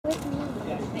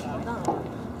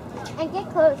get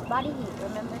close. Body heat,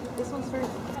 remember? This one's first.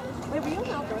 Wait, were you not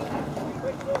going?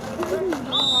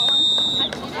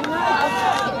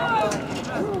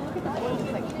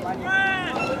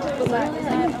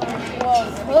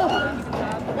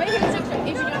 Wait, here's extra. If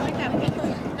you don't like that,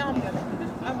 no, I'm good.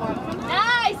 I'm more.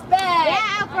 Nice, Ben!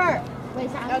 Yeah, Alfred! Wait,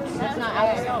 is that Alex? That's not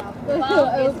Alex.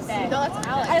 Well, it's Ben. No, that's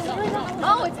Alex. I literally don't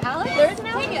know. Oh, it's Alex? There's an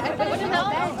Alex? Take it. I thought it was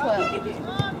Alex.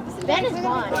 Ben is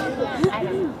blonde. I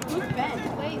don't know. Who's Ben?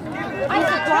 Wait. He's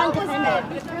a blonde defender.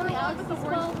 It's really Alex is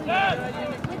blonde.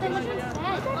 Wait, then which one's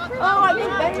Ben? Oh, I think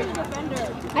Ben's a defender.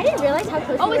 I didn't realize how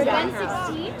close we were to Ben our house.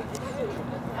 16?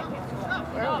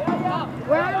 We're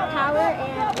on power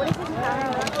and what is this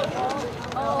power?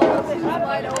 Oh, this is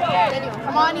wide open.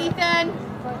 Come on, Ethan.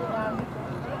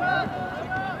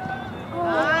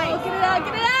 Nice. Get it out,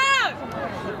 get it out!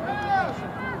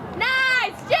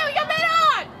 Nice! Jimmy, come in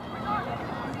on!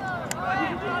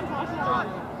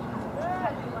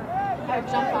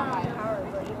 Jump on my power.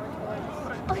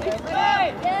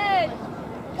 Good!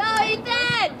 Go,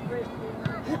 Ethan!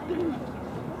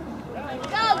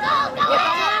 Go, go, go!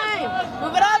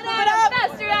 Move it up, move it up!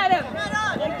 Faster, Adam!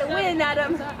 Like the wind,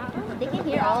 Adam! They can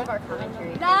hear all of our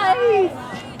commentary. Nice!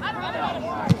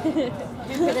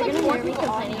 So they're going to hear me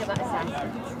complaining about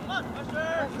assassins.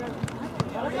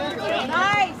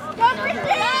 Nice! Go, Christian!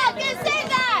 Go, get save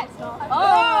that! Oh!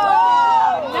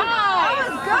 Nice!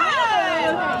 Good!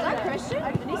 Is that Christian?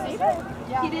 Did he save it?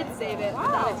 Yeah. He did save it. Wow.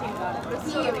 The other team got it.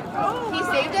 He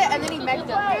saved it and then he megged it.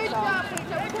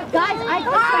 Guys, I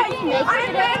got something mixed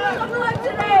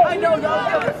today. I know, no,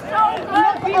 it was so A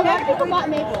lot of people got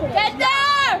mixed today. Get there!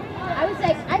 I was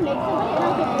like, I mixed somebody and I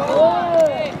was like, whoa.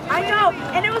 I know,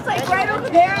 and it was like right over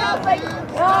there. I was like, oh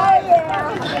yeah.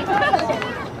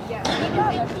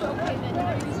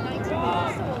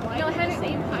 No, it had the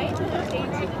same height.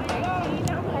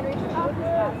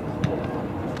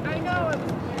 I know.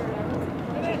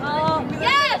 Oh,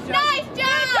 yes! Nice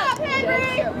job,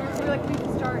 Henry! We're like, we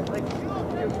can start like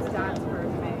group stats for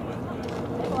May.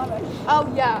 Oh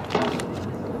yeah.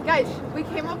 Guys, we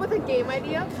came up with a game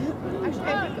idea.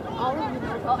 Actually, I think all of you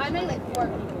know. Oh, I made like 4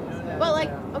 people. But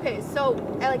like, okay, so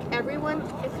like everyone,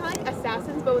 it's kind of like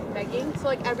Assassins, but with megging. So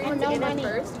like everyone's in it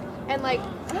first, and like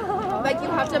you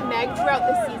have to meg throughout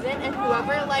the season, and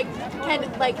whoever like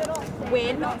can like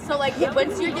win. So like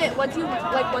once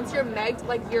you're megged,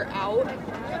 like you're out.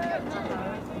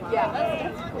 Yeah.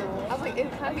 That's cool. I was like,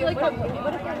 it kind of like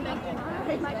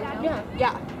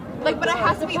yeah. Like, but it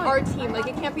has to be our team. Like,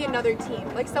 it can't be another team.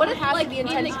 Like, someone has to be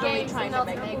intentionally trying to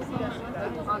meg.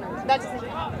 That's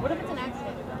What if it's an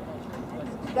accident?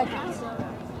 that counts.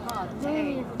 Oh,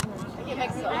 dang. It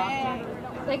makes it off.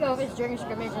 Like, oh, if it's during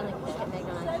scrimmage and like, just get made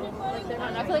on accident. Like, they're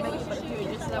not. I feel like we should do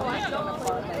it just so that way.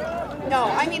 No,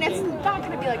 I mean it's not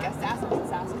gonna be like assassins.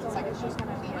 It's like it's just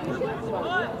gonna be. It's gonna actually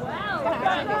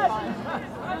be fun.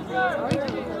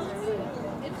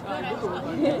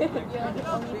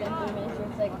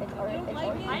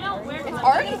 It's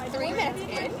already 3 minutes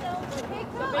in.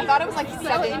 I thought it was like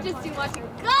 7. Just too much.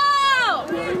 Go!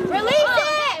 Release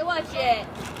it! Watch it.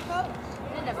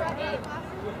 It never ate.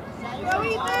 Go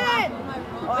Ethan!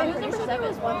 Oh, I was number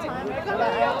 7 one time.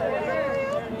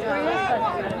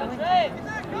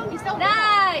 He's so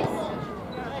nice!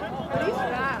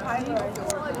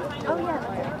 Oh, yeah.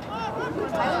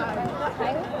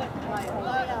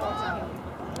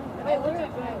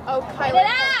 Oh, Get Kylie. it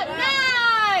out!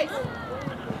 Nice!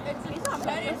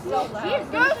 Go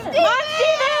Steven!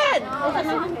 Steven! Run,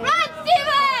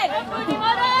 Steven!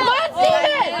 Come on,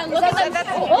 Steven! Look at that.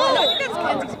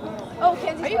 Oh,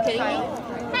 Kenzie. Are you kidding me?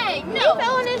 Hey, no! He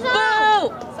fell on his own.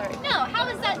 Sorry. No, how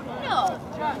is that? No!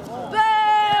 Boo!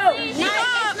 It's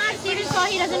not Steven's fault.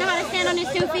 He doesn't know how to stand on his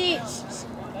 2 feet.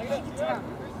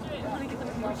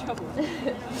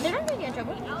 They're not going to get in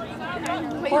trouble.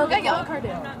 Wait, who got yellow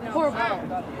carded? Horrible.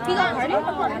 He got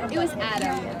carded? It was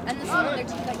Adam. And this one on their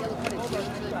team got yellow carded too.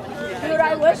 Dude,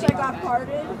 I wish I got carded.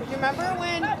 You remember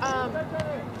when,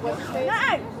 what's his face?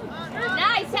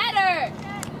 Nice header!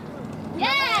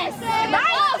 Yes!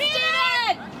 Nice, Go,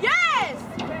 Steven! Yes!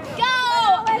 Go!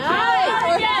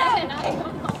 Nice!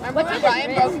 Remember when Ryan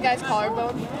broke the guy's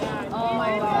collarbone? Oh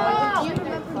my god. Do you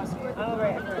remember who scored? Oh,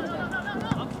 right.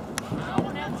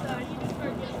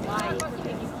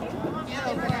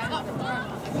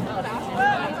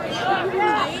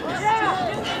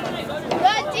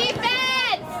 Good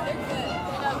defense!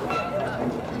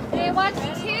 They watch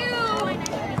 2!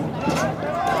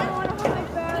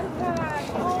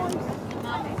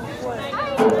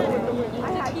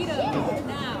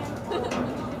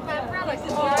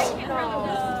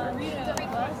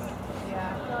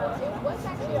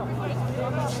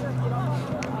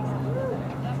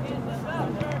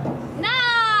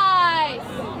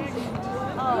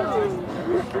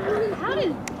 How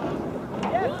did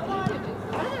their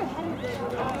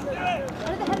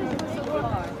headers so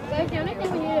far? Guys, the only thing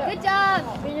we need to good job.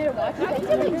 We need to watch is like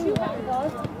the other team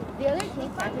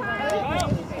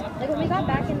like when we got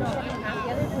back in the second half,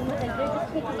 the other team was like they're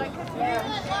just kicking the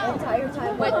entire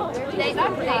time. But they said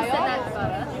that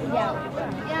about us.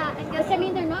 Yeah, I guess. I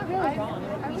mean, they're not really wrong.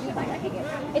 Like, we do like kick it.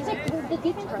 It's like the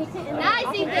defense kicks it. And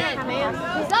Nice, Ethan!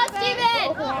 Stop,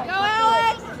 Steven! Go,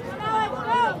 Alex!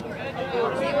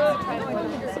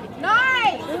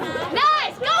 Nice!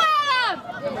 Nice! Go, Adam!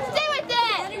 Stay with it!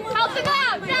 Help him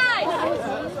out! Nice!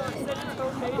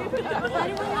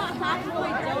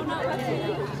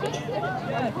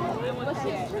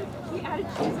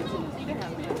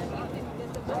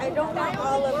 I don't want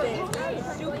all of it.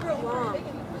 It's super long.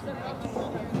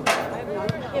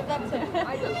 Give that to me.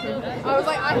 I was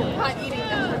like, I'm not eating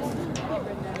that.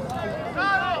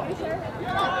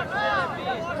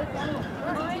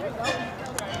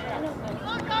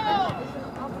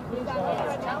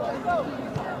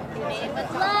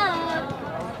 What's love?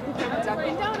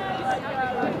 Dunkin' Donuts.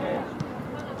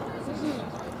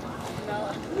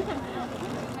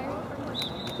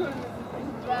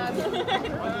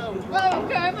 Oh,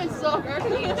 okay, I'm in soccer. I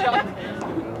can eat chocolate.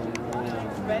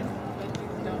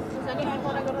 Does anyone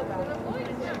want to go to the bathroom?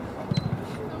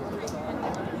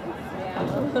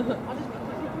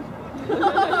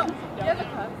 You have a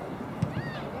cup?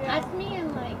 Ask me and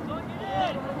like.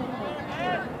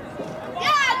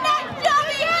 Yeah, nice job,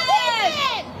 Ethan!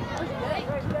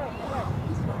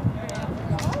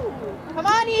 Come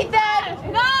on, Ethan!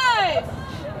 Nice!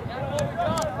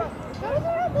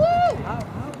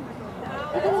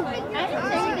 I didn't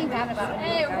say anything bad about it.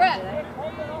 Hey, rep!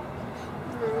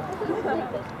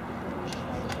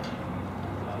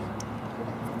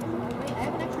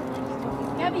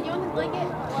 Gabby, do you want this blanket?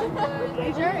 Are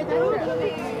you sure? Is that true?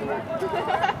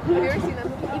 Have you ever seen them?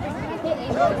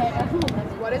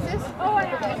 What is this? Oh, I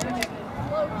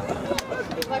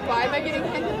like, why am I getting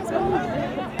handed this one?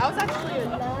 That was actually a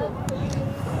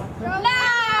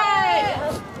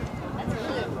Nice!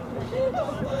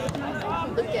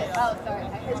 look at. Oh, sorry.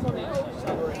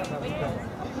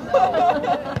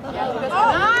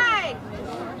 Nice!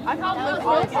 I called them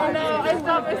all the time. No, I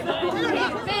stopped myself.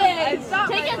 Big!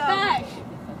 Take it back!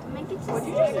 What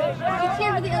did you say? You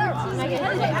cheer for the other team. I get it.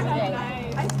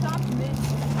 I stopped mid.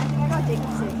 I think I got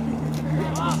Jacob sick.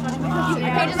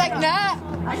 Paige is like, nah.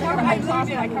 I can't remember my mouth.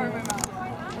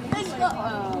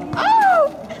 Oh!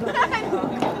 Good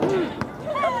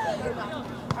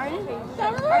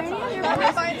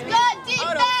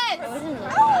defense!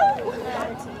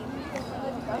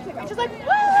 She's like,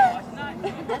 what?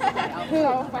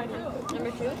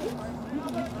 Number 2?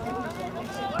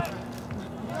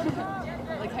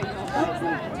 Like how you know.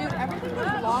 Dude, everything is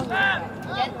long.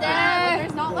 Get there!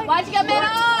 There's not like. Why'd you get men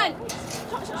on?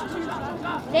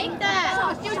 Take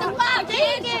that. Shoot the foul,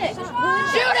 take it!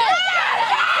 Shoot it!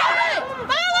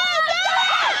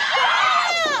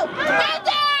 Get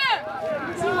there!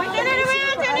 Turn it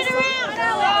around, turn it around!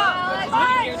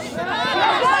 I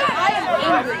am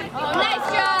angry. Nice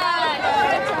try!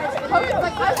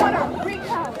 Like, I want to bring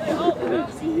out.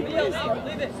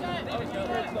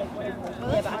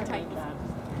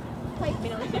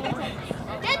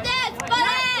 Get this,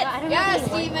 buddy! Yes,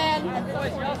 Steven.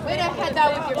 Way to head that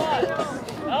with your feet.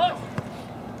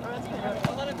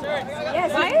 Yes.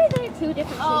 Why are there two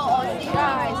different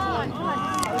Guys, come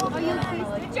on.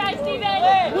 Good try, Steven!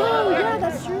 Oh, yeah,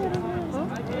 that's true.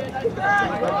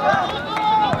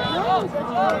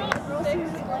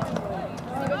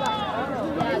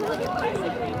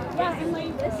 Yeah, and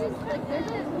like this is like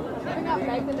they're not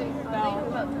right that they fell.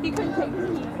 He couldn't take his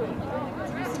knees.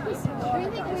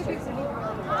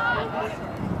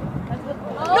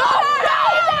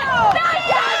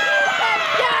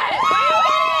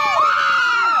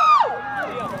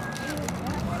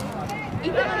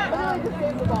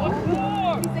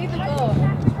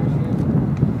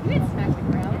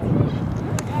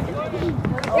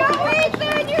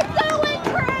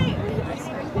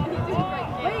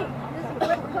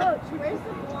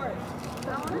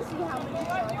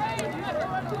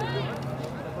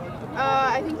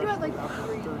 I think you had like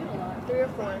 3 or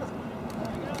 4.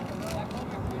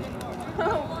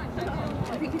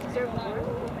 I think you deserve 4.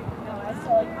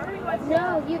 No,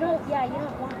 you don't. Yeah, you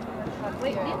don't want.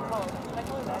 Wait,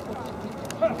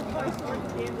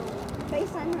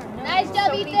 FaceTime her. Nice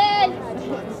job, Ethan!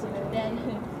 Then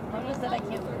almost said I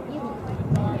can't believe you.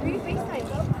 Who you FaceTime?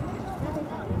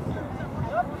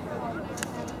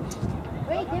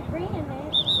 Wait, get Breen in there.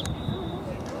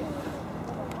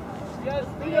 Yes,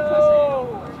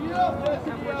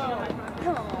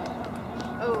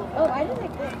 Oh, I didn't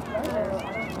like this.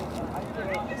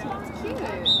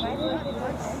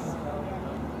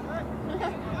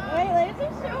 Wait, legs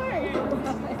are short.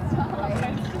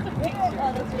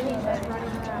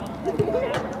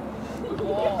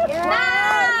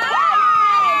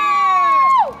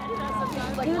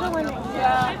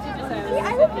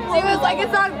 It was like,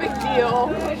 it's not a big deal.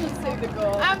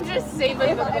 I'm just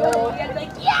saving the goal.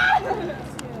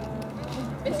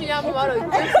 Missy Yamamoto,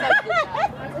 your son did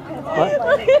that. What? I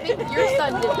think your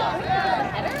son did that.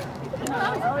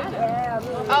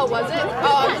 Oh, was it?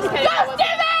 Oh, I'm just kidding. Go,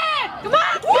 Steven! Come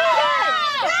on! Go!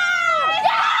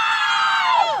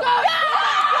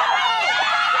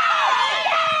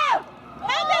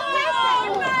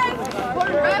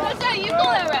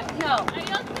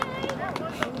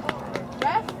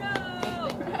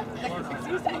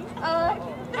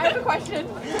 I have a question.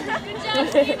 Good job,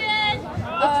 Steven!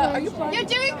 Are you playing? You're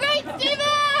doing great,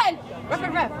 Steven!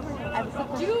 Ref.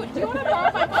 Do you want to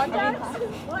borrow my contacts?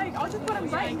 Like, I'll just put them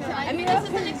right here. I mean, this is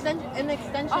an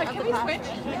extension of Can the we past. switch?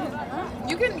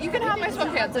 You can have my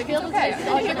sweatpants. Like, it's okay.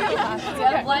 I'll give you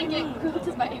Yeah, blanket to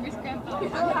my Avery's grandpa. You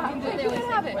can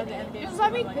have it. Just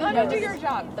let me do your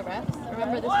job. The refs.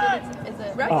 Remember, this food is a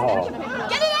Refs? extension of the past.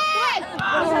 Get it in!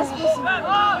 What is that supposed to mean?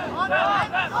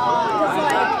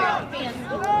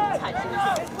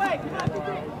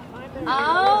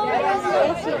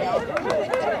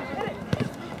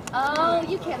 Oh,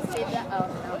 you can't save that. Oh,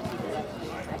 no.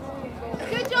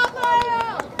 Good job,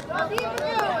 Lyle!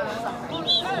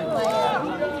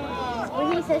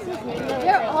 When he says his name, though,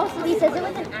 he says it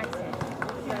with an accent.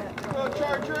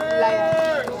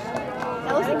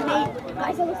 That was like Nate.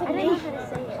 Guys, that looks like Nate. I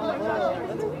don't know how to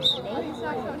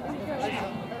say it.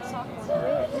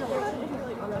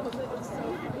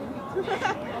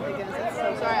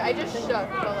 Sorry, I just shook.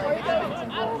 But like,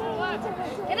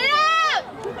 Get it out!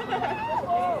 I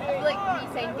feel like me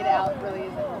saying get out really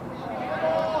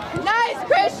isn't. nice,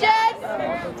 Christian!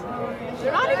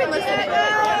 They're not even listening.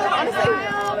 Honestly,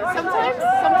 sometimes I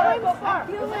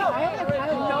feel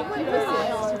like no one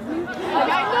listens.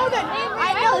 Like, I know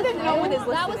that no one is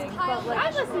listening. That was Kyle. But, like,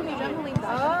 I'm listening. Definitely not.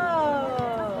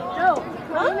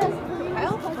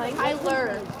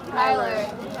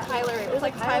 Tyler. It was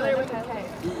like Tyler with a K.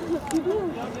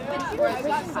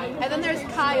 And then there's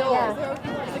Kyle.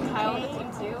 There's a Kyle on the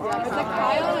team too. It's like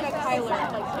Kyle and a Tyler.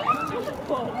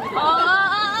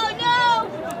 Oh, no!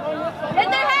 Hit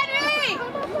there, Henry!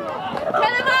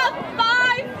 Get him up!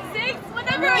 5, 6,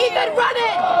 whatever it is! Ethan, run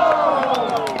it!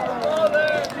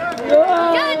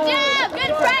 Good job!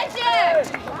 Good pressure!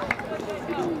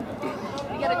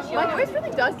 My voice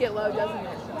really does get low, doesn't it?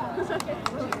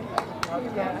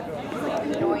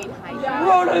 Annoying high.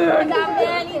 Run it! Stop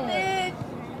that, Ethan!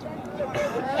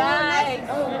 Guys!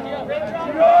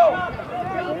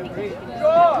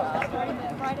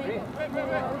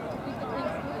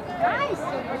 Nice!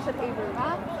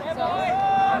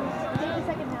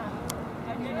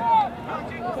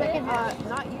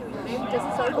 Not you. Your name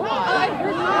doesn't start with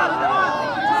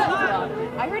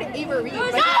I heard Avery. Go,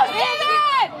 Steven!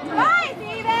 Hi,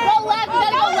 Steven! Go left, you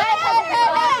gotta go left!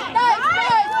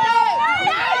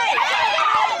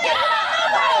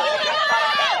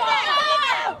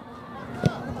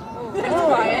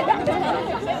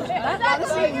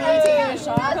 Honestly, me taking a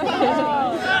shot.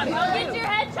 Get your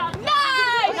head shot.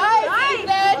 Nice! Nice,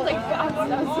 Ethan! Like,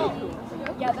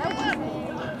 Yeah, that was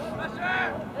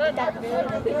that really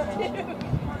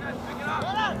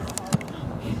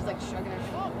she's like shrugging her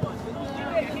shoulders.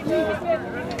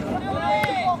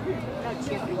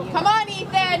 Come on,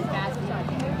 Ethan!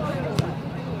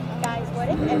 Guys, what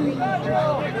if every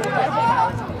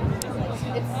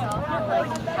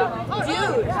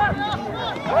Dude!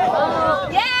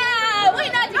 Yeah! Way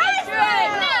not to get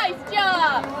straight! Nice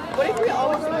job! What if we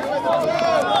always do this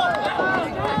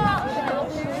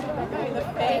in the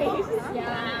face?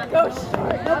 Yeah. Go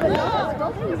short. No, I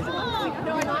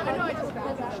know, I just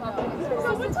backed up.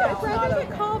 Someone's my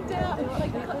friend, calm down.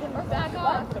 Like, or back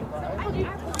off.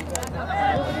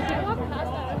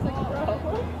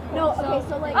 No, okay,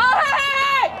 so like. Oh,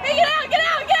 hey! Hey, get out! Get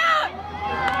out! Get out!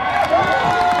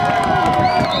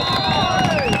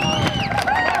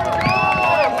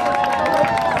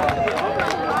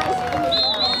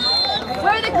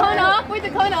 Where's the cone off? Where's the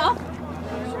cone off?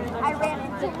 I ran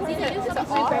into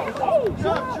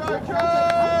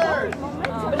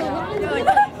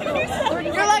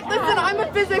You're like, listen, I'm a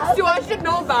physics too, I should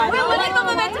know about it. We're living the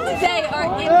momentum today. Our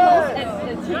impulse and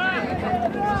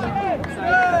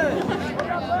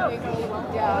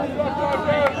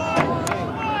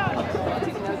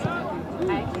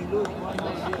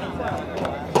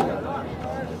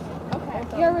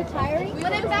You're retiring?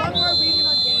 Put it back. Put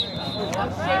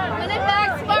it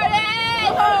back, Spartan!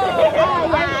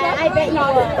 I bet you will.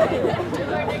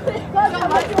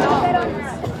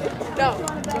 No.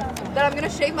 That I'm gonna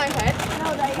shave my head?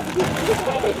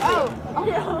 Oh.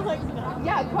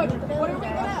 Yeah, coach. What are we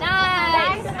gonna?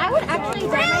 Nice. I would actually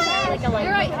dye my hair like a light.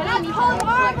 You're right.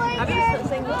 I'm just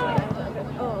saying this one.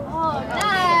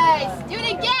 Nice. Do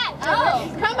it again. Oh.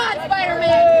 Come on,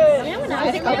 Spider-Man. When I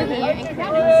was over here and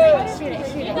Crowder was like, shoot it.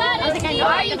 I was like, I know.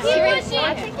 Are you serious?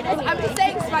 I'm just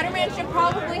saying Spider-Man should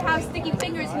probably have sticky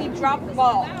fingers and he dropped the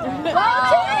ball.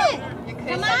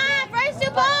 Come on, first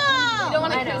to ball. You don't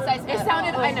want to criticize. It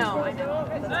sounded, I know.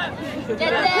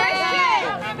 Get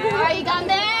there. Are you got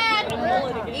man?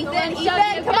 Ethan,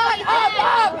 come on, up.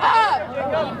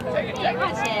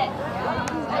 Catch it.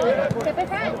 Tip it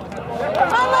front.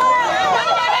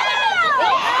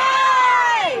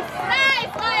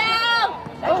 Nice, Lyle.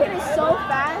 That kid is so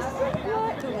fast.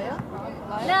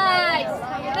 Nice.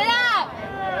 Give it up.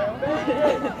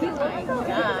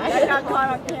 That got caught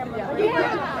on camera.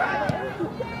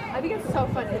 I think it's so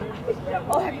funny.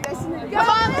 Oh, have you guys seen the video? Come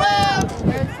on,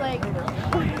 Blue. Where it's like, no.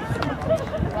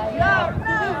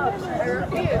 I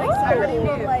refuse. Somebody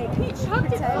will like pretend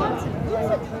to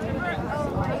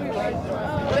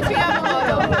What's your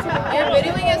photo? Your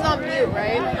videoing is on mute,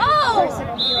 right? Oh.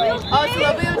 Oh, so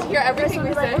they'll be able to hear everything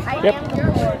we say?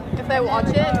 If they watch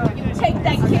it? Take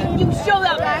that kid. You show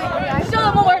them. Show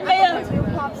them what we're made of.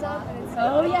 pops up and it's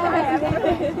Oh yeah.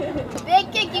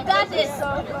 Big kick. You got this.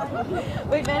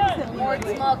 wait, man, Or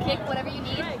small kick, whatever you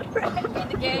need. Read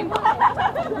the game.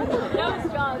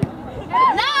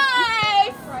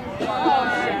 Nice.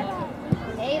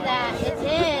 Hey, that it's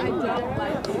in.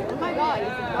 Oh my god,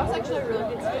 that was actually a really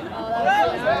good spin. Oh, that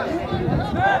was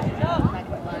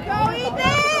Go,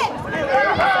 Ethan!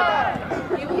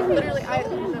 You literally,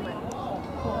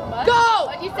 Go!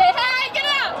 What'd you say? Hey, get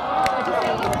out!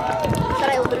 Said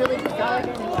I literally just got it.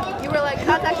 You were like,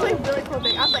 that's actually a really cool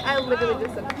thing. I was like, I literally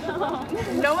just said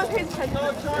that. No one pays attention.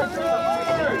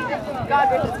 God,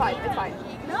 Grace, it's fine. It's fine.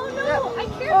 No, I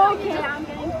care about you.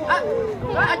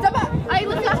 I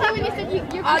listened to you when you said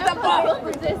your Adapa. grandpa will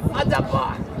resist. Adapa.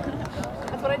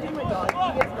 That's what I do to my dog. He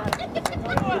gets mad.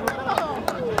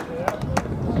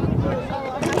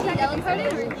 Is he yelling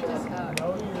started or is he just out?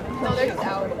 No, they're just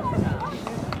out.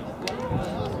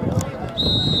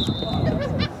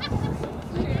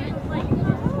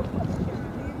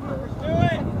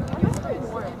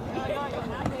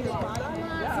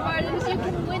 Spartans, you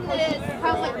can win this.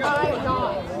 I was like, my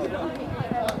God.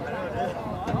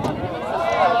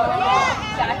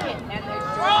 Jacket and their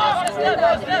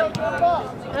Go,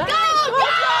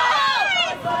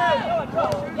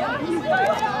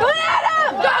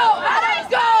 Adam! Go, Adam,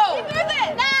 go!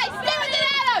 Nice! Stay with it,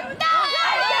 Adam! Nice!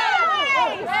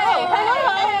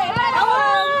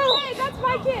 Hey, that's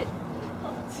my kid.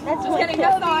 That's Just kidding,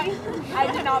 that's not. I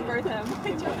did not birth him.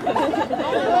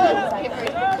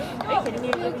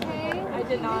 I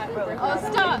did not birth him. Oh,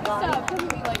 stop! Come to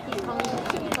me like he's coming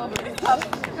over.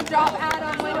 Good job,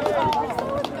 Adam. Way to fall.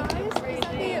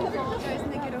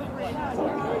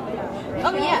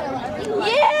 Oh, yeah!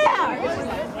 Yeah!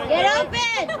 Get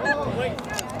open!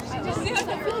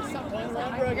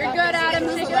 You're good, Adam.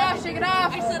 Shake it off, shake it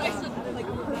off. I said.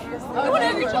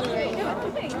 Whatever. You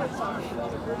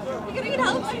gonna get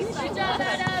help? Good job,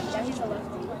 Adam.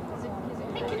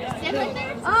 Hey, can you stand right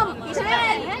there? He's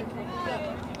dead.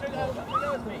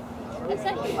 That's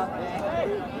not you.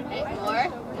 Hey, more.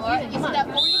 You see that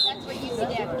 40? That's where you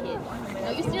stand, kid. No,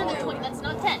 you stand there 20. That's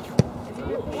not 10.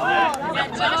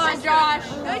 Josh.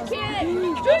 Good kid.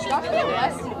 Josh is the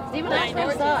best. Steven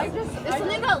actually sucks. There's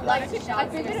something about light shots. I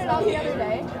figured it out the other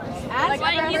day. That's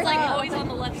why he's like always on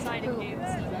the left side of games.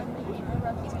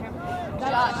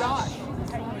 Josh.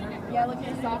 Yeah, look at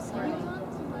his sauce.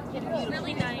 It's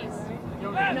really nice.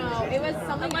 No, it was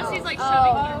something Unless else. he's like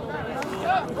shoving you.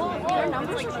 Their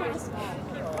numbers like kind of small.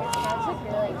 That's like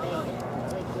really big.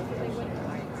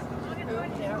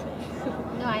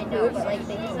 No, I know, but like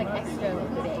they just like extra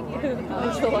big.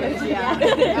 Yeah.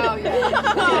 Oh, yeah.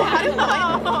 How do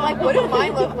mine, like, what do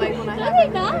mine look like when I have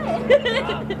They're not.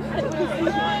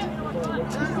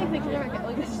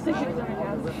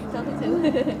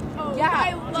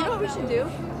 Yeah, do you know what we should do?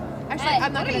 Actually, Hey,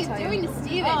 I'm not what going are to you tell doing you. to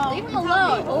Steven? Leave him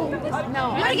alone. No,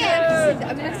 Do it again.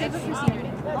 I'm going to save it for senior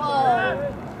day.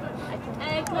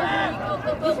 Hey, go.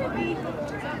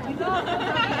 I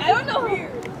don't know who.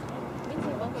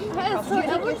 How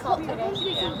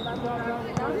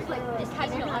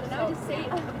do you know how to say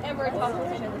ever talk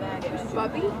to in the back?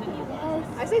 Bubby?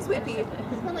 I say sweet pea.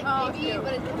 Like baby,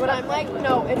 but it's When I'm like,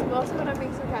 no, it's mostly when I'm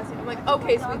being sarcastic. I'm like,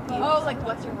 okay, sweet pea. Oh, like,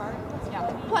 bless your heart? Yeah.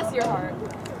 Bless your heart.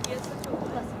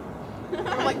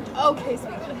 I'm like, okay,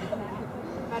 sweet pea.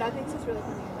 My dad thinks it's really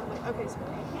funny. I'm like, okay, so.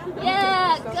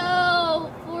 Yeah,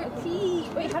 go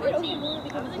 14. Wait, how did OK Boomer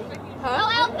become a thing? Go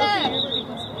Huh? out there.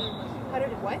 How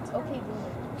did what? OK Boomer.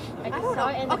 I don't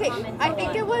know. Okay, I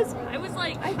think it was. I was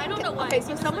like, I don't know why. Okay,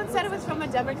 so someone said it was from a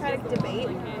Democratic debate.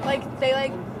 Like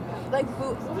they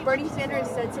Bernie Sanders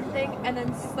said something, and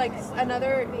then like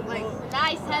another like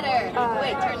Nice header.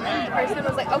 Wait, turn left. person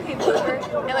was like, okay, boomer,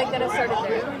 and like then it started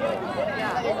there.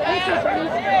 Yeah. Isn't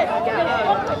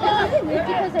it weird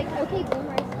because like OK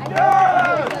Boomer is No,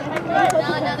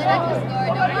 they're not gonna score.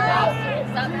 Don't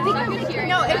stop your cheering.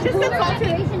 No, it's just the culture.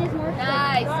 creation is more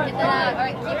Nice. Get that out. All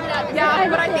right, keep it out. Yeah,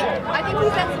 but I think he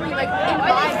said something like in Are my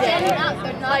they standing day, up?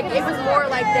 They're not. like it was more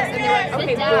like this, and they were like, okay,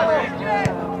 Sit down.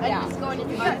 boomer. And he's scoring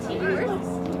his 13.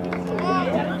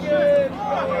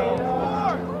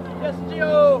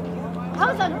 How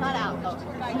is that not out? Oh.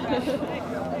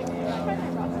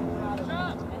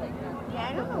 Yeah,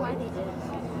 I don't know why they did it.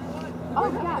 Oh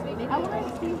yeah, I want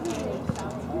to see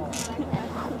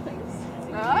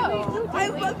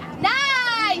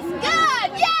Nice. Good.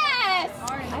 Yes.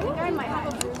 I think I might have a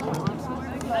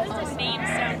How does his name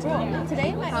sound to you?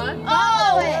 today. My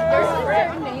Oh. There's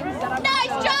certain names that I'm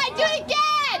Nice try. Do it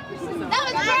again. That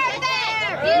was perfect.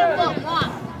 Beautiful. Mwah.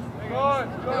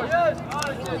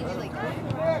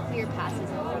 Clear passes.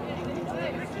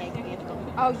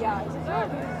 Oh yeah,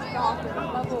 stop it.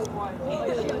 Level 1. Like,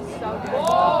 she was so good.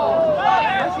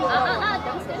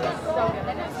 Don't sit down. So good.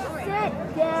 sit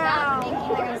Stop down. thinking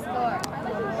they're gonna score.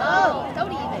 Oh,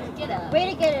 don't even get up. Way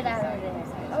to get it out of there.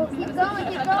 Oh, keep going,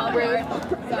 keep going. Rude.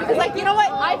 It's like, you know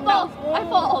what? I fall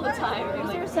all the time. Is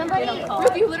there somebody?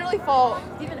 Ruth, you literally fall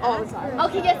all the time.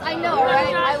 Okay, yes, I know,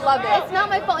 right? I love it. It's not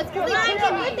my fault. It's because they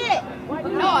took it with it.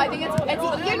 No, I think it's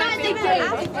You're not the game.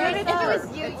 If it was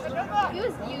you,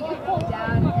 you pulled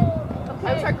down.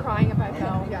 I would start crying if I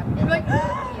fell. Yeah. You'd be like,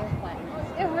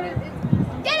 It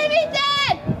would. Get him, Ethan!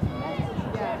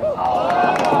 yeah.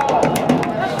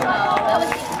 That was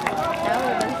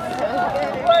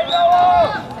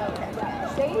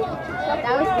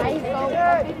That was nice.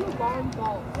 Yeah.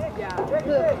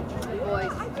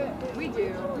 boys. We do.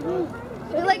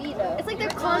 It's like they're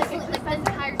constantly like the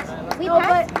entire team. We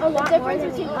passed a lot more than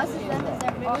between us and them is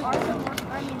that ours are more.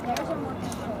 I mean, theirs are more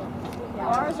controlled.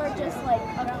 Ours are just like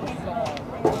a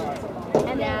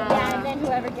and then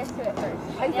whoever gets to it first.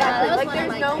 Exactly. that was Like one of there's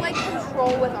my no like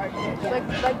control with our kids.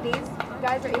 Like these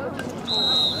guys are able to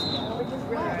control, which is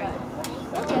really good.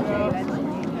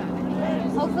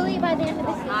 Hopefully by the end of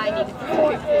the season. I need to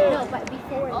No, but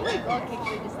before. all my goal kicks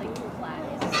are just like flat.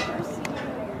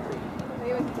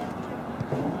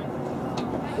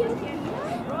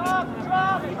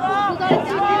 Who got it?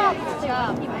 Good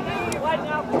job.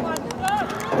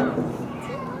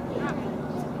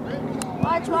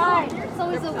 Watch wide. It's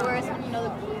always the worst when you know the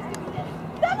goalie's doing it.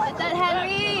 Get that,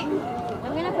 Henry!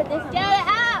 I'm gonna put this. Get it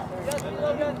out!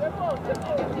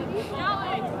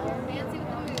 Fancy with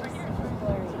the moves.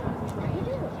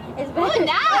 It's Oh, better.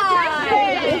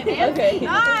 nice! Okay.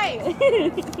 Nice.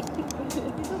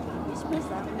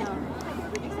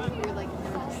 You're like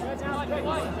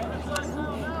nervous.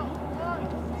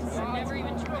 Never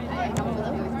even tried. I don't feel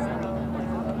that way.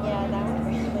 Yeah, that was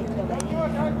like the way.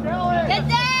 Get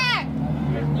there!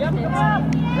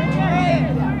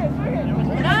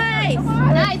 Nice.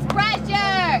 Nice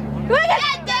pressure!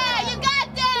 Get there! You got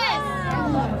this!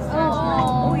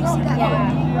 Oh, you see that?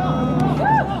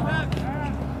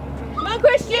 Come on,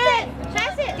 Christian.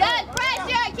 Pass it. Good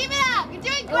pressure! Keep it up! You're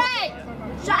doing great!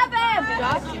 Shove him.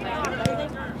 Watch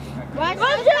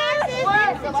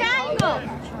the triangle.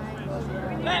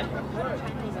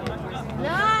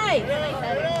 Nice.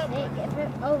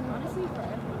 Oh, honestly,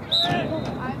 forever.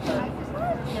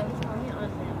 No, he's calling it on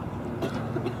him.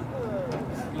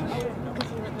 Because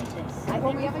he went like this. I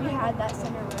think we haven't had that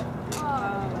center rip.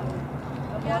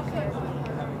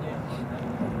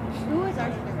 Who is our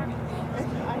center rip?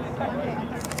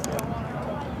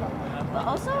 But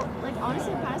also, like,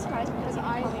 honestly, kind of surprised because he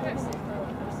called me first.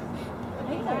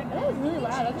 That was really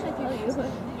loud. I'm gonna tell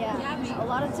you. Yeah. A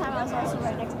lot of the time I was also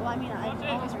right next to. Well, I mean, I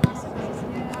always really surprised.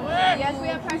 Yes, we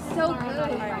have practiced so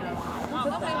good.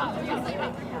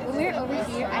 When we were over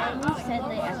here, I almost said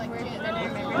the F word, but then I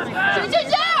remembered my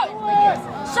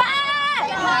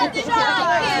Shoot!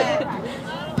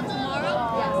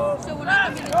 Tomorrow? So we're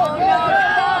not going to be Oh!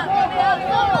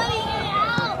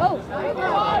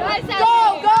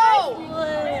 Go.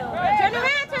 Turn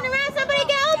around, somebody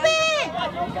get open!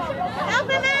 Help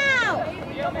him out!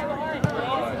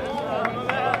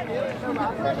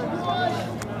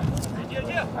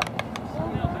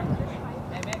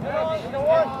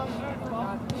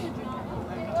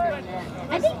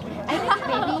 I think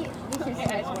maybe we should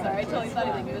start. Sorry, I totally thought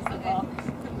he was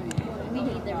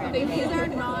These are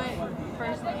not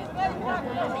first names. Yeah,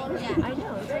 I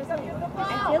know. I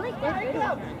feel like they're good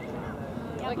at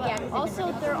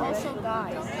also, they're also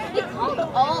guys. We called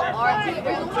all our three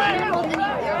girls. They're all in there.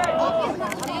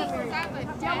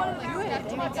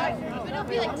 But it'll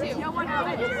be like 2. Well,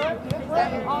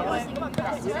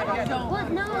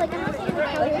 no, like I'm not saying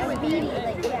like how they're speedy.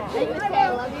 Like, yeah. I just say I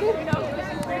love you.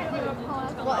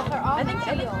 Well, if they're all I think we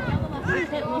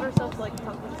can't limit ourselves to like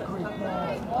talk about stuff.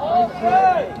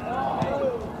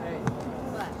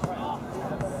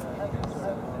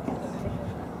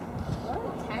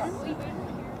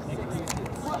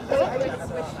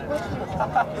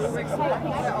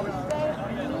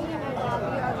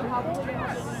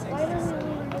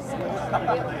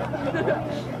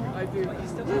 I do.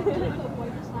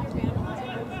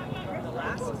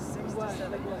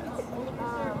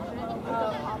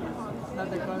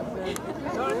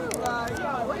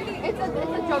 It's a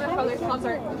Jonas Brothers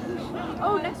concert.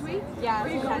 Oh, next week? Yeah.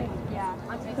 Yeah.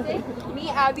 On Tuesday? Me,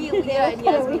 Abby, Leah, and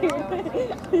Yasmin.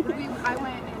 I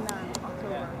went in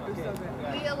October. It was so good.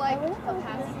 Leah, like,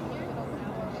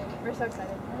 we're so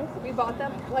excited. We bought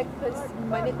them, like, this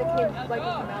minute they came, like,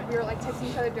 we were, like, texting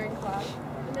each other during class.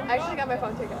 I actually got my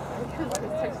phone taken out because I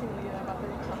was texting Leah about the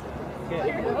concert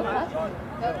tickets.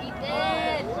 Go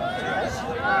Ethan!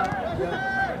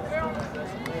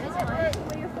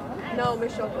 No,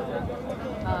 Michelle put it.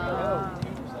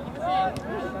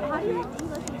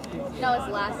 No, it's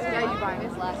last year. Yeah, you buy it.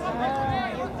 It's last year.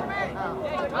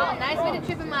 Oh, nice way to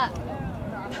trip him up.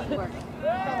 Teamwork.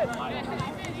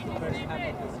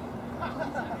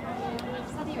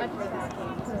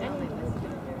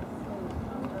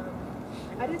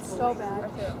 I did so bad.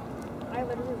 I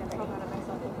literally got so mad at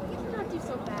myself. You did not do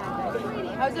so bad.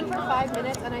 I was in for 5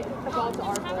 minutes and I took the ball to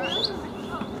our goal.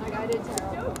 Like, I did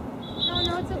terrible.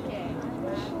 No, it's okay.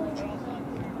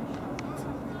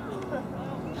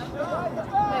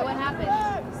 Wait, what happened?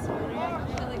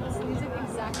 Like this music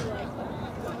exactly like that.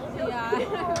 Yeah.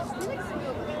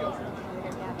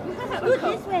 Ooh,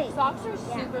 this way. Socks are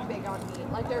super big on me.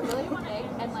 Like, they're really big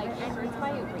and, like, it hurts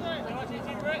my reach. Like,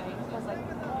 because, like,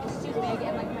 it's too big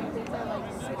and, like, my cleats are, like,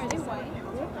 super white.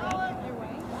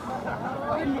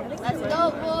 Let's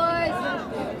go, boys!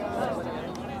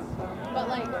 But,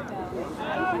 like,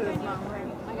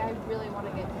 I really want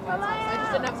to get to white socks. I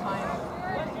just didn't have time.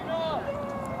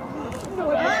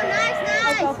 Oh, nice!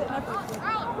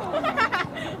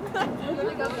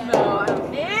 No, I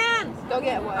don't. Man! Go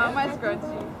get what? Oh, my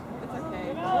scrunchie. It's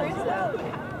okay. Where is that?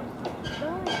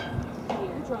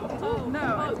 No,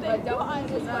 it's But don't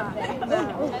use this one.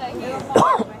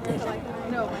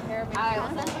 no, my hair.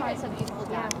 Alright, let's try some beautiful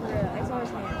dance.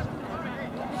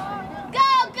 Go!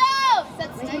 Go! Is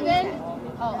that Steven?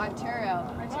 Oh, Arturo.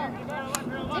 Dang,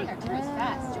 Arturo's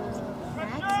fast.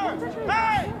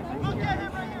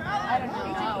 I don't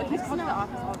know. He's come to the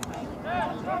office all the time.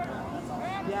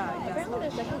 Yeah.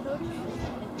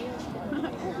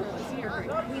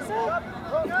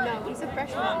 He's a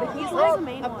freshman, but he's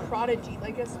like a prodigy,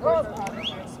 like a sports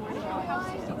prodigy. I swear to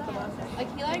God. Like,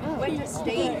 he like went to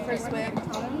state for swim.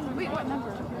 Wait, what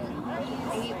number?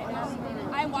 8.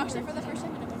 I watched it for the first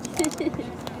time and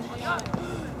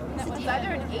It's either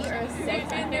an 8 or a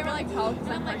 6. and they were like, Health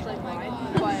and I'm like, actually oh my mine,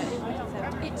 god.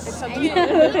 but It's it's so something.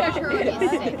 Arturo is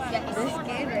 6. Yeah,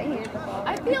 he's 6.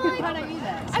 I feel like How do I do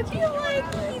that? I feel like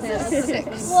he's a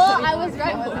 6. Well, I was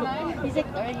right, wasn't I? He's like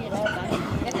learning it out.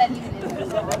 If that even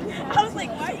is. I was like,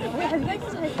 why?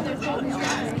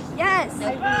 Yes!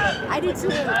 I do too.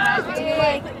 Do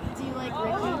you like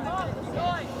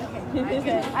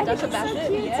Ricky? That's a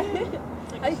Bassett, yeah.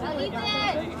 Ethan!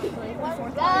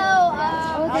 Go!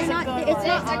 Oh, they're not. It's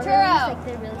not Arturo. Arturo. Like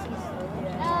they're really slow.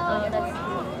 Oh, that's.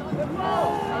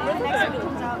 Next one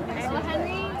comes out. Go,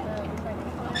 Henry.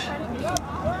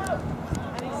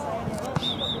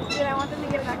 Dude, I want them to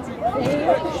get back together.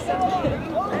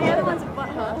 And the other one's a butt,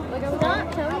 huh? Like, I was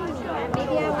not telling me.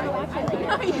 Maybe I want to watch it later.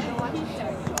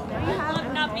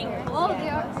 Not being Oh, they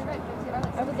are.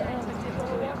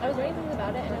 I was reading something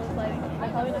about it, and I was like,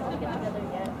 I'm probably not going to get together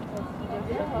yet because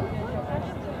they're probably going to show up.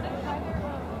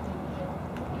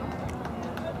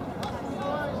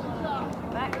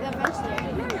 Back eventually.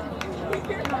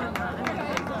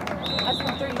 That's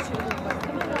from 32.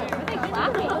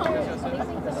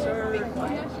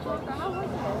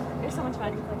 It's so much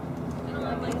fun.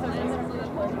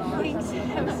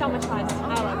 It was so much fun. I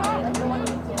love it.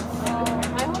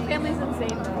 My whole family's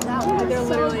insane though. They're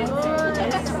literally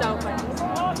insane. It's so fun.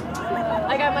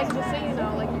 Like, I'm like, just so you know,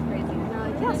 like, you're crazy. And they're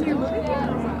like, yeah, so you're moving here? And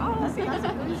I was like, oh, see, that's a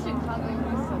good Chicago.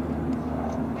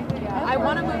 Yeah, I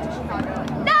want to move to Chicago.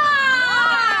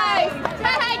 Nice!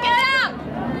 Hey, get out!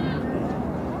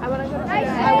 I want to go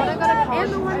to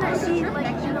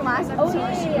Yes, oh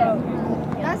yeah.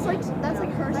 That's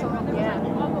like her song. Yeah.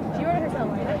 She wrote it herself,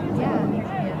 right? Yeah.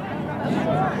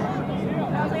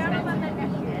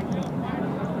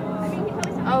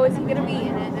 Oh, is he gonna be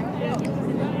in it next year?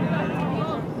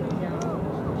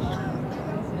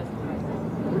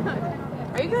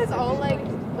 Are you guys all like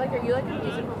are you like a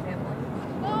musical family?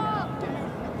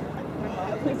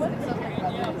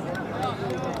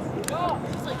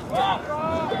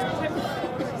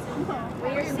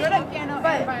 Well, you're good at piano and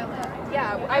violin.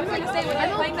 Yeah, I was gonna say when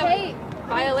you're playing the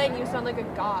violin, you sound like a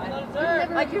god.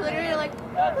 Like you're literally like.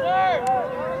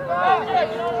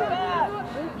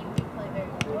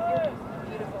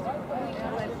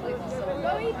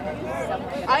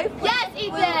 Yes,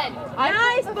 Ethan!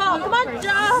 Nice ball. Come on,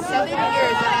 Josh. 7 years and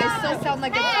I still sound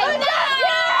like a god.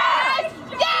 Yes!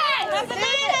 Yes!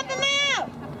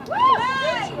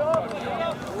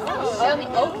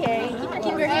 Okay.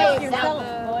 Keep your hands to yourself,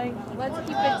 boy. Let's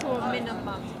keep it to a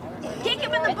minimum. Kick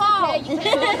him in the ball!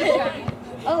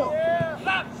 Oh.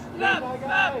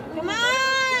 Come on!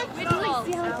 Wait till I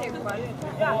see how they run.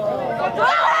 Go,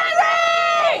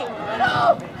 Henry! No!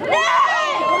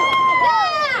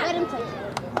 Let him touch it.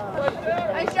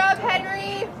 Nice job,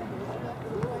 Henry.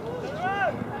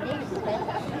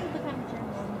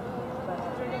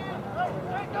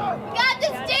 Got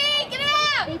this, D! Get it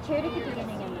out! They cheered at the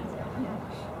beginning and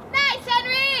Nice,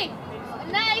 Henry!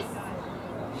 Nice!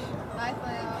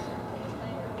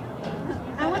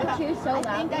 I want to cheer so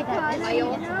loud that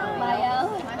Lyle.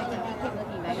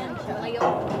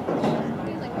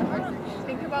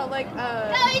 Think about like Go,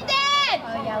 Ethan!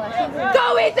 Oh yeah, let's see. Go,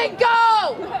 Ethan, go!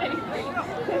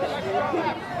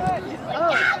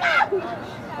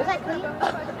 Was that clean?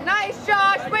 Nice,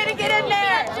 Josh. Way to get in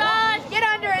there, Josh. Get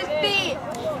under his feet.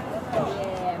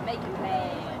 Yeah, make it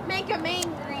mad. Make him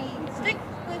angry. Stick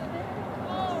with it.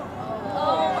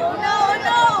 Oh, no!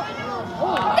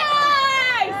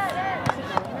 Nice!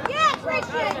 Yeah,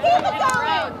 Christian. Keep it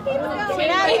going. Keep it going.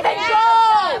 Ethan, go!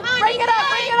 Bring it up!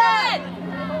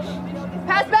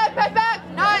 Pass back, pass back.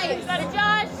 Nice.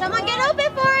 Josh! Someone get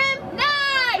open for him.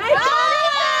 Nice!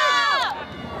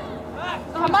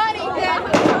 Come on, Ethan.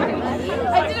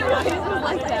 I didn't realize it was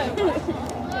like that.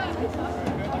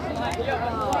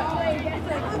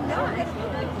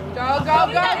 Go, go,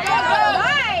 go, go, go.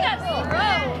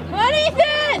 Come on,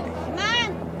 Ethan! Come on!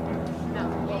 No,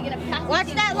 you're gonna pass.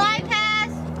 Watch that line pass!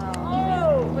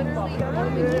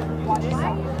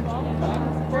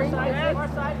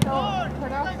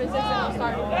 Turn off physics and I'll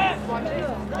start watching.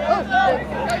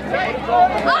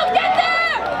 Oh, get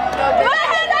there! Go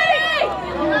ahead, Henry!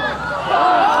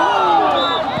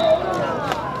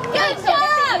 Good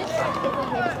job!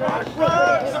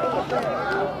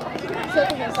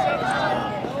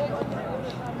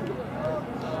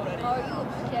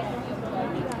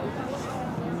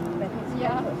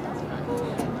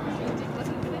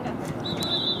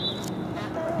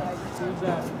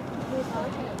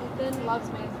 Ethan loves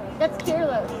me. That's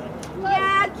Carlos.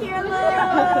 Yeah, Kierlo.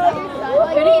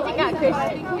 Who do you think got I Christian?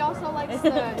 think he also likes the.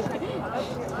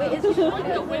 Wait, is he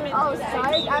the women? Oh,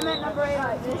 sorry. I meant number 8.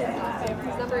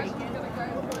 He's number 8.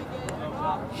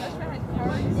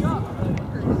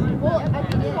 Well,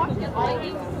 I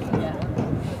mean,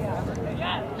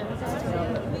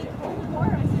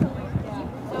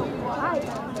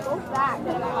 Go back.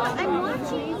 I'm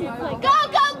watching. Go,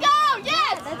 go, go!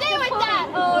 Yes! Stay with that!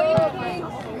 Oh, you're kidding.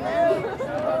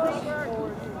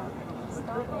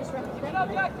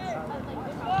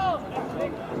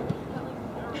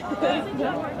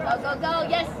 Go, go, go!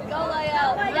 Yes, go,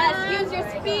 Lyle! Yes, use your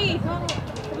speed!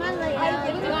 Come on, Leia.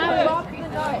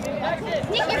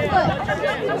 Stick your foot!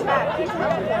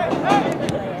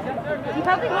 He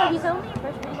probably will. He's only a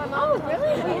freshman. Oh,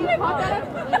 really? Wait, did I pop that up?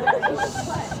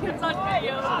 It's on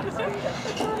video. Come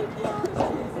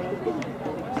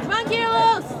on,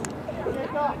 Carlos.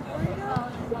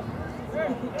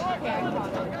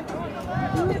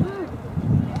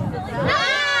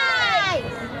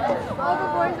 Nice! All the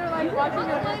boys are like watching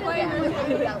us play and they're like,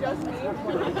 just me.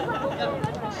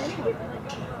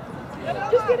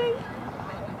 Just kidding.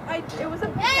 It was a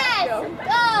Yes! joke. Go!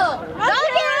 Go,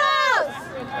 Carlos!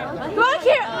 Come on, Carlos.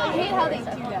 I hate how they do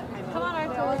that. Come on,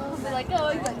 Arthur. They're like, oh,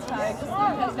 he's like tired. Just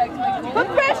pass back to my goal. Put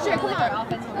pressure, come on.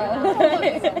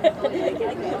 Make a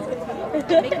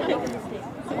mistake.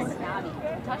 So snobby.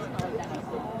 Touching all of that.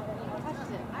 Touches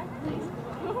it.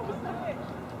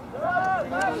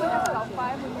 Top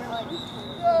 5 when you're like.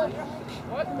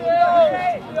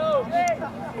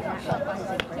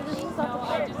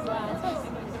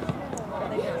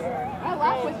 I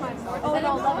laugh with my sports. Oh, it's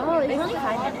only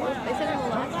 5 minutes. They said it will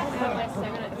last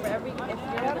for every if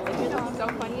you're so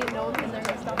funny and no one can learn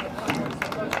your stuff.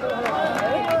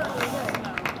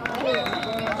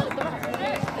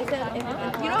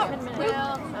 You know,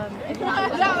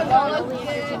 That was all those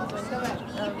kids.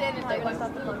 Ethan is like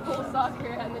full soccer,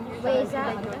 and then you're Wait, is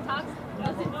that for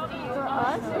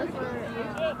us or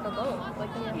for both?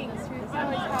 Like the Pinks.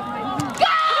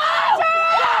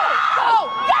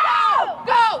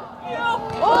 Go!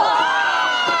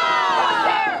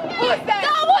 Who's there?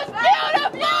 That was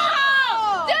beautiful!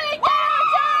 Did he get it?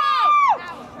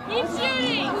 Keep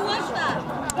shooting! Who was that?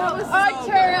 That was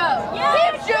Arturo!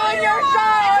 Keep shooting your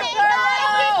shot, Arturo!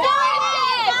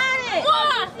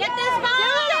 Get this ball!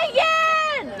 Do it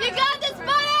again! You got this,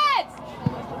 Buttons!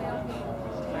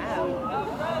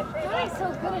 You're so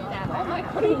good at that. Oh my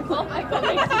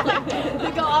god,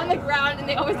 they go on the ground and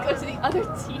they always go to the other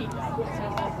team.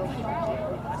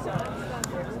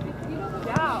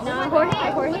 No, Jorge's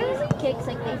kicks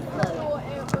like they float.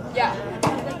 Yeah.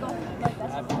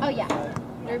 Oh yeah.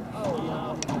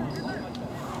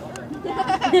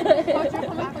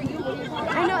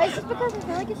 I know, it's just because I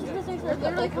feel like it's just because there's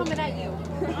Literally coming at you.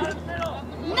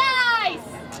 Nice!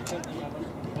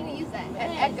 You need to use that.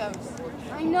 It echoes.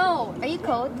 I know. Are you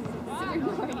cold?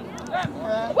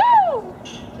 Woo!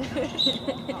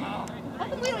 How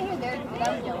come we don't hear their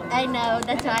yelling? I know,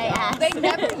 that's why I asked. They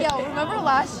never yell. Remember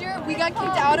last year we got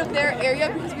kicked out of their area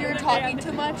because we were talking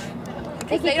too much?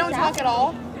 Because they don't talk at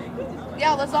all.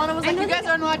 Yeah, Lozano was like, you guys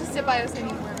aren't allowed to sit by us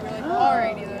anymore. We're like,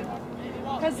 alrighty then.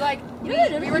 Because like we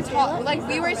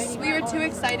were too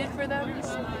excited for them.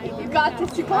 You got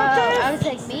this. You got this. I was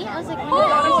like, me? I was like,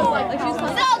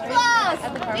 So close!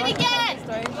 Did it again!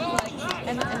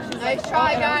 Nice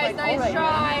try, guys. Nice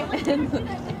try.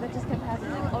 That just kept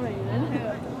happening. Alrighty then.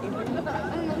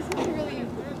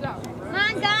 Come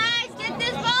on, guys! Get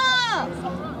this ball!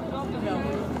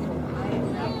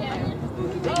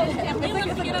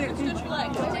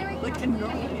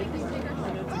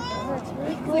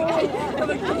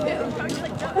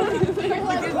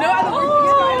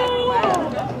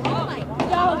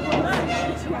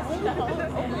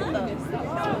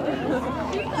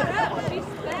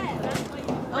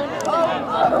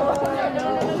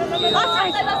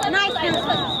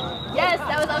 Yes,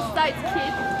 that was offside,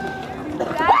 kid.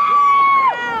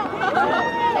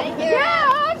 Thank you.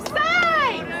 Yeah,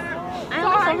 offside. I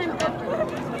almost saw him.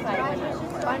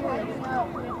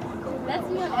 That's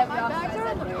me on every offside.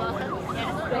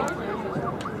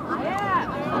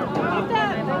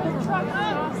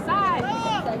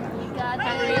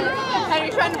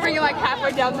 Henry's trying to bring you like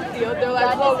halfway down the field. They're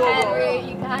like, whoa, whoa, whoa. Henry,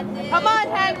 you got this. Come on,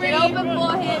 Henry. Get open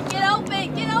for him. Get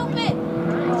open. Get open.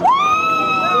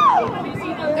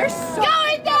 They're so.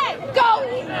 Go,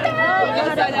 Ethan.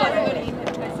 Go!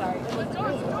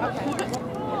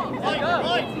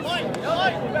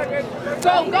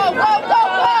 Go, go, go, go, go!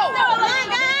 Come on,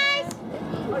 guys.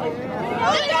 Go,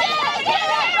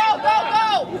 go, go!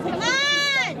 Come on.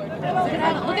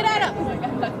 Look at Adam.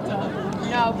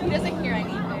 No, he doesn't hear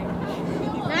anything.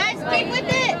 Nice. Keep with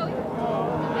it.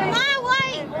 Come on,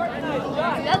 White.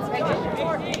 That's right.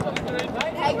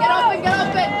 Hey, get open, get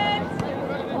open!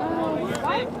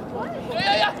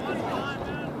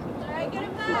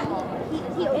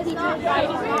 He's not right.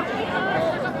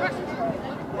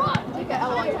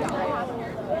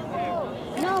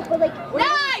 No, but like.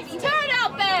 Nice. Turn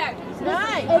out there.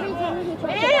 Nice! Every time he tries to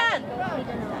Man! he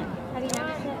doesn't run. Have you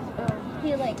noticed it?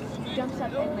 He like jumps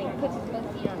up and like puts his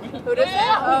both feet on it. Who does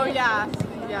that? Oh, yeah.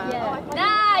 Yeah.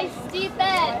 Nice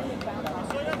defense.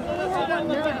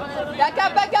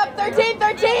 Back up, 13,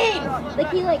 13! Like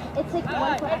he like, it's like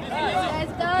one foot. You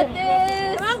guys got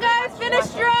this. Come on, guys, finish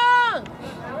strong!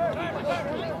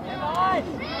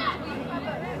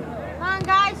 Come on,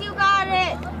 guys, you got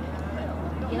it.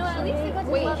 You know, at least they got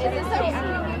to Wait, love is this everybody. a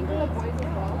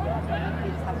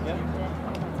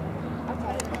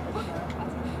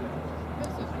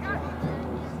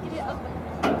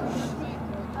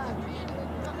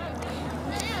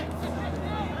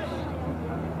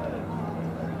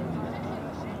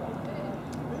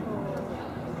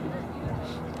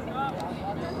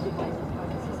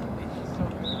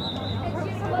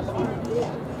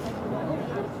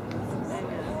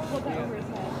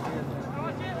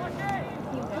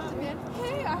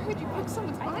Hey, I heard you picked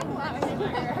someone's arm last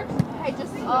year. I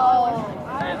just Nice.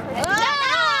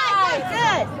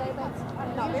 Good.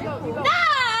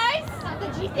 Nice.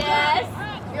 Yes.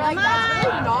 You're like, that's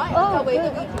really not the way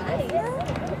that we do this.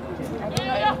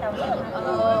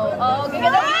 Oh, get it.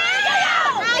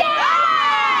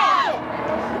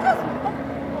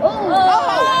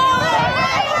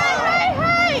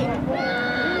 Hey.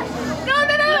 No.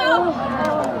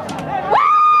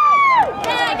 Woo!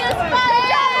 Yeah, get spotted.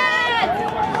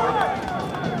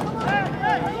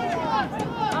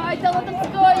 All right, don't let them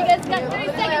score. You guys got 30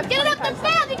 seconds. Get it up the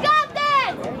field. You got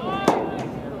this.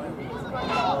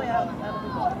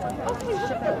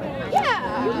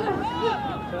 Yeah.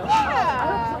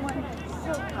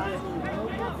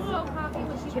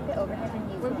 Chip it overhead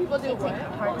and use When people do what?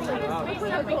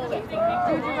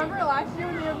 Dude, remember last year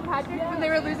when they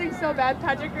were losing so bad,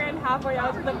 Patrick ran halfway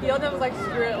out to the field and was like,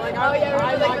 screw it. Like, Oh yeah, I'm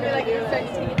remember not like when gonna they do like it.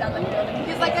 started taking down the field.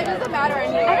 He's like, it doesn't matter I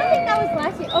anymore. don't think that was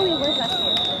last year. Oh, it was last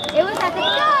year. It was at the